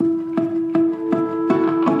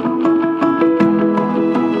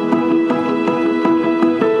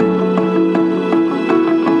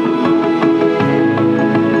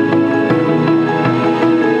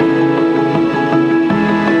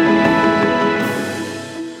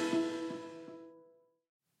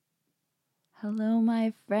Hello,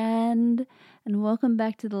 my friend, and welcome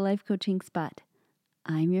back to the Life Coaching Spot.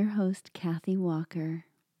 I'm your host, Kathy Walker,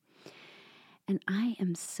 and I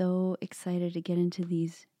am so excited to get into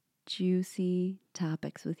these juicy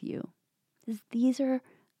topics with you. These are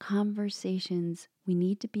conversations we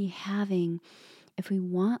need to be having if we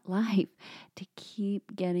want life to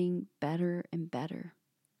keep getting better and better.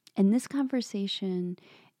 And this conversation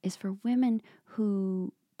is for women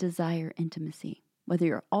who desire intimacy. Whether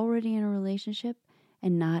you're already in a relationship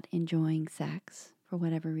and not enjoying sex for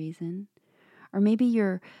whatever reason, or maybe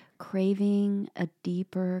you're craving a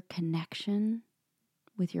deeper connection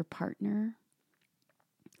with your partner,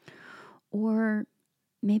 or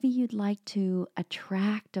maybe you'd like to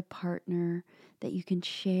attract a partner that you can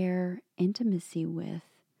share intimacy with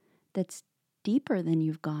that's deeper than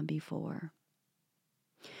you've gone before.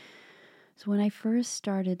 So when I first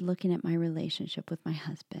started looking at my relationship with my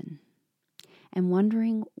husband, and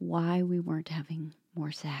wondering why we weren't having more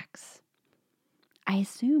sex, I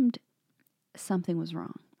assumed something was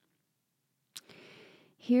wrong.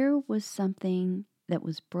 Here was something that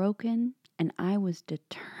was broken, and I was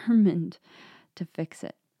determined to fix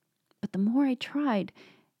it. But the more I tried,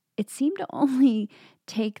 it seemed to only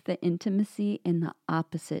take the intimacy in the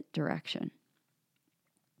opposite direction.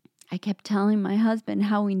 I kept telling my husband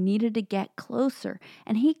how we needed to get closer,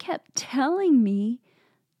 and he kept telling me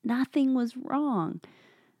nothing was wrong.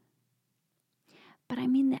 But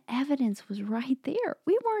the evidence was right there.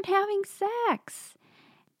 We weren't having sex.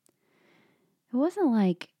 It wasn't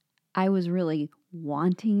like I was really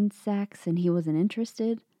wanting sex and he wasn't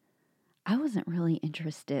interested. I wasn't really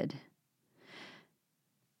interested.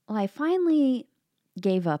 Well, I finally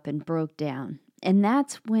gave up and broke down. And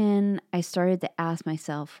that's when I started to ask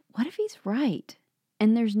myself, what if he's right?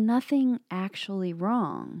 And there's nothing actually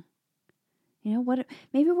wrong.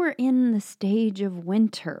 Maybe we're in the stage of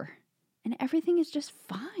winter and everything is just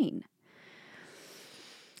fine.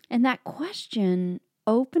 And that question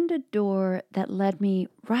opened a door that led me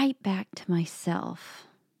right back to myself.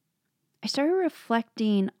 I started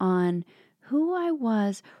reflecting on who I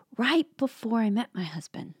was right before I met my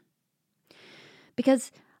husband.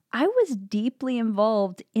 Because I was deeply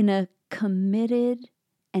involved in a committed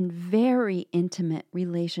and very intimate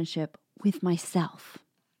relationship with myself.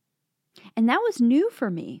 And that was new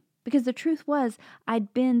for me because the truth was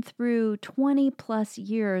I'd been through 20 plus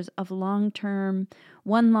years of one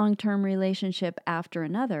long-term relationship after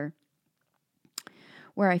another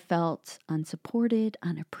where I felt unsupported,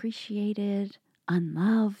 unappreciated,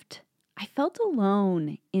 unloved. I felt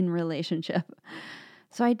alone in relationship.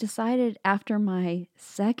 So I decided after my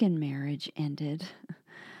second marriage ended,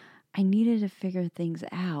 I needed to figure things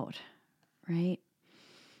out, right?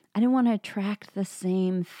 I didn't want to attract the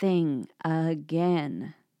same thing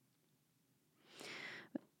again.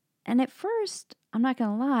 And at first, I'm not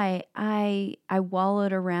going to lie, I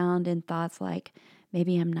wallowed around in thoughts like,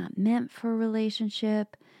 maybe I'm not meant for a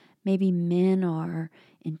relationship. Maybe men are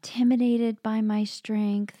intimidated by my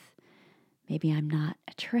strength. Maybe I'm not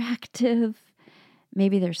attractive.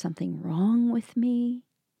 Maybe there's something wrong with me.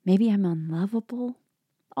 Maybe I'm unlovable.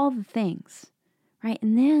 All the things, right?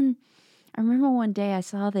 And then I remember one day I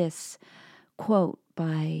saw this quote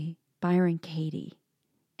by Byron Katie,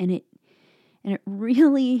 and it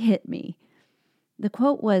really hit me. The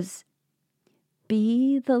quote was,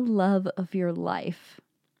 "Be the love of your life."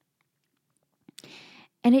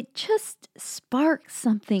 And it just sparked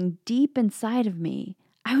something deep inside of me.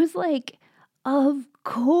 I was like, of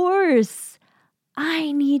course,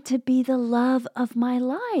 I need to be the love of my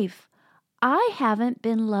life. I haven't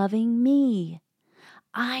been loving me.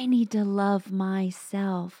 I need to love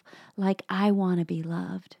myself like I want to be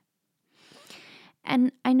loved.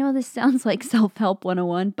 And I know this sounds like self-help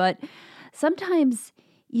 101, but sometimes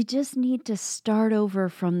you just need to start over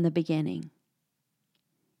from the beginning.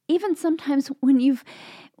 Even sometimes when you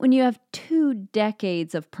have 2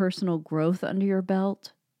 decades of personal growth under your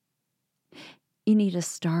belt, you need to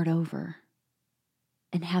start over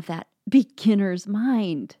and have that beginner's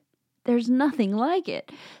mind. There's nothing like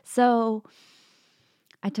it. So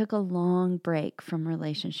I took a long break from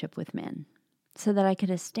relationship with men so that I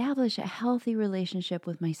could establish a healthy relationship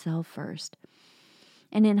with myself first.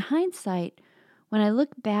 And in hindsight, when I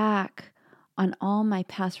look back on all my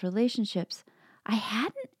past relationships, I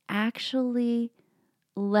hadn't actually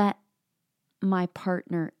let my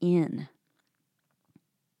partner in.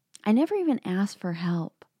 I never even asked for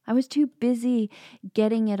help. I was too busy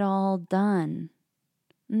getting it all done.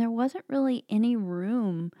 And there wasn't really any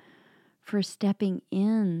room for stepping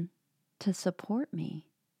in to support me.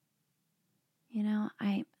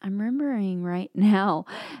 I'm remembering right right now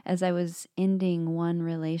as I was ending one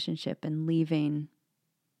relationship and leaving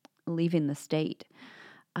the state.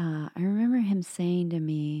 I remember him saying to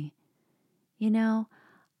me,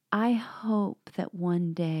 I hope that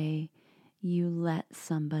one day you let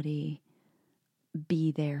somebody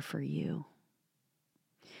be there for you.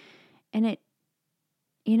 And it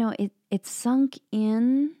sunk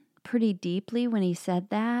in pretty deeply when he said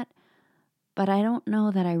that, but I don't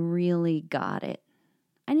know that I really got it.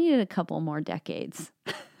 I needed a couple more decades.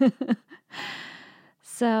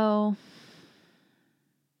 So,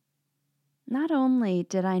 not only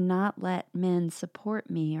did I not let men support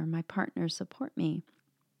me or my partner support me,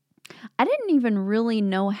 I didn't even really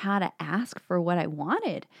know how to ask for what I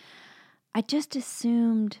wanted. I just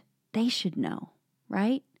assumed they should know,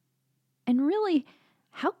 right? And really,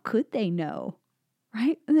 how could they know,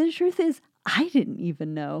 right? And the truth is, I didn't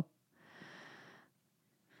even know.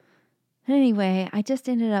 Anyway, I just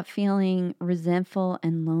ended up feeling resentful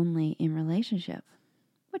and lonely in relationship,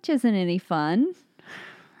 which isn't any fun,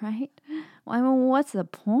 right? Well, I mean, what's the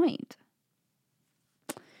point?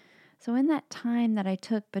 So in that time that I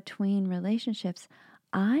took between relationships,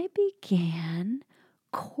 I began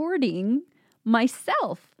courting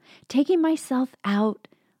myself, taking myself out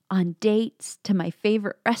on dates to my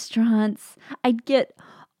favorite restaurants. I'd get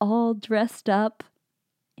all dressed up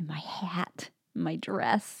in my hat, my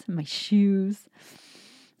dress, my shoes.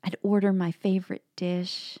 I'd order my favorite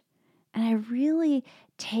dish. And I really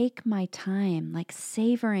take my time, like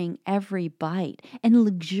savoring every bite and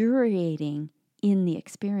luxuriating in the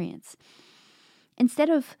experience. Instead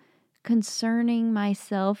of concerning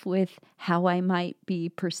myself with how I might be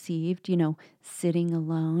perceived, sitting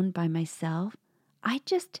alone by myself, I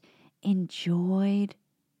just enjoyed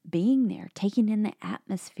being there, taking in the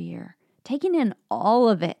atmosphere, taking in all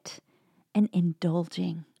of it, and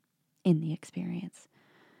indulging in the experience.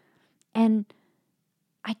 And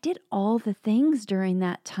I did all the things during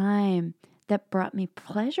that time that brought me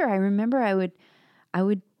pleasure. I remember I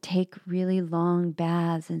would take really long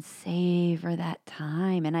baths and savor that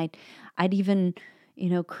time. And I'd even,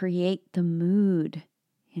 create the mood,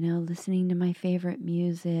 listening to my favorite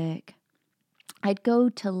music. I'd go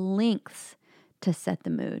to lengths to set the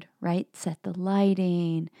mood, right? Set the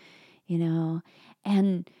lighting,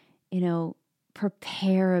 and,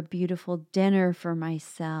 prepare a beautiful dinner for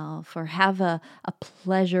myself or have a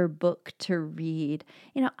pleasure book to read.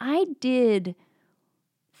 I did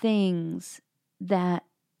things that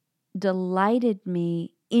delighted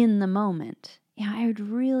me in the moment. I would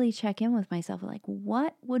really check in with myself, like,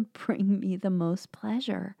 what would bring me the most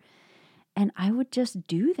pleasure? And I would just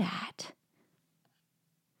do that.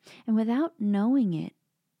 And without knowing it,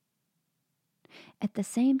 at the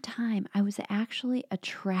same time, I was actually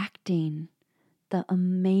attracting the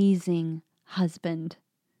amazing husband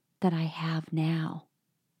that I have now.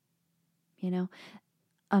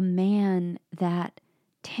 A man that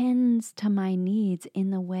tends to my needs in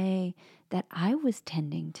the way that I was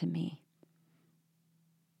tending to me.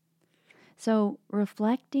 So,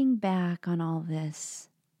 reflecting back on all this,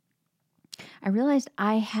 I realized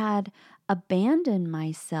I had abandoned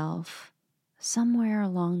myself somewhere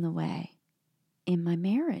along the way in my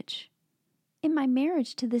marriage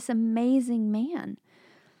to this amazing man.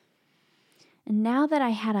 And now that I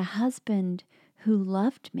had a husband who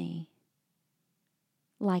loved me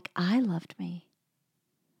like I loved me,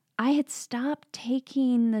 I had stopped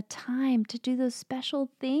taking the time to do those special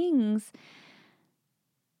things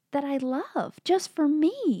that I love just for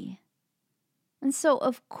me. And so,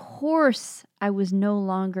 of course, I was no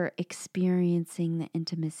longer experiencing the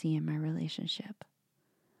intimacy in my relationship.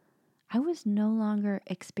 I was no longer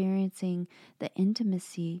experiencing the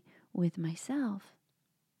intimacy with myself.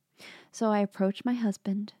 So I approached my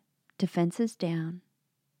husband, defenses down,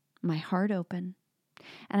 my heart open,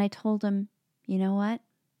 and I told him, you know what?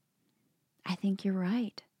 I think you're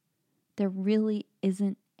right. There really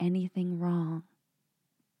isn't anything wrong.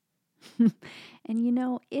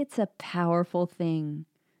 And it's a powerful thing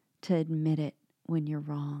to admit it when you're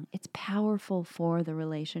wrong. It's powerful for the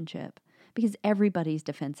relationship because everybody's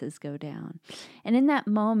defenses go down. And in that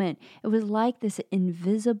moment, it was like this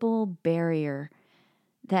invisible barrier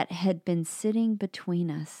that had been sitting between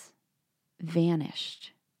us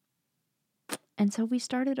vanished. And so we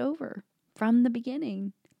started over from the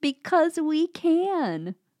beginning because we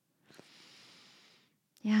can.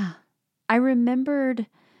 Yeah. I remembered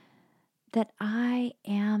that I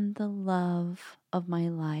am the love of my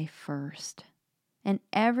life first, and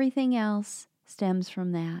everything else stems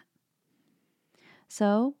from that.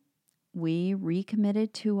 So we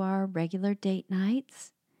recommitted to our regular date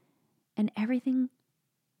nights, and everything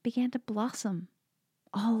began to blossom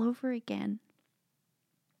all over again.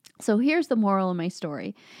 So here's the moral of my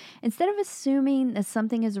story. Instead of assuming that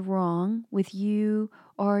something is wrong with you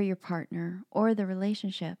or your partner or the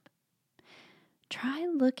relationship, try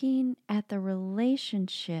looking at the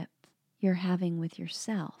relationship you're having with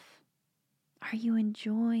yourself. Are you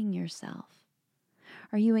enjoying yourself?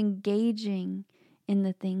 Are you engaging in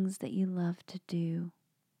the things that you love to do?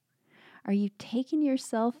 Are you taking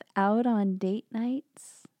yourself out on date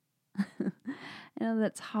nights? I know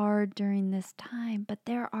that's hard during this time, but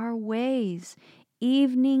there are ways.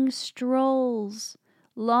 Evening strolls,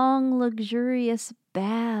 long, luxurious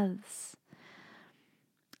baths.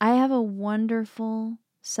 I have a wonderful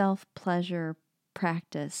self-pleasure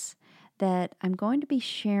practice that I'm going to be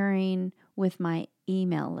sharing with my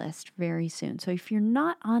email list very soon. So if you're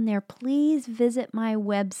not on there, please visit my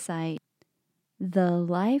website,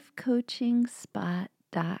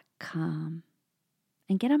 thelifecoachingspot.com,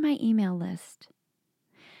 and get on my email list.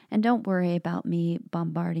 And don't worry about me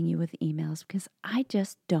bombarding you with emails because I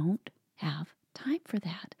just don't have time for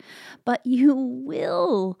that. But you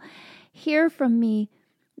will hear from me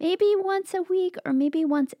maybe once a week or maybe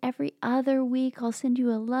once every other week. I'll send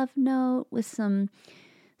you a love note with some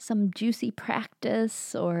juicy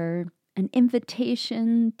practice or an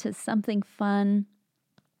invitation to something fun.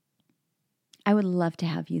 I would love to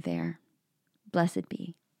have you there. Blessed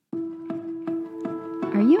be.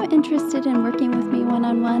 Are you interested in working with me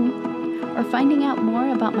one-on-one or finding out more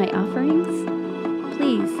about my offerings?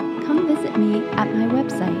 Please come visit me at my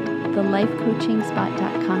website,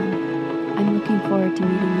 thelifecoachingspot.com. I'm looking forward to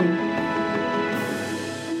meeting you.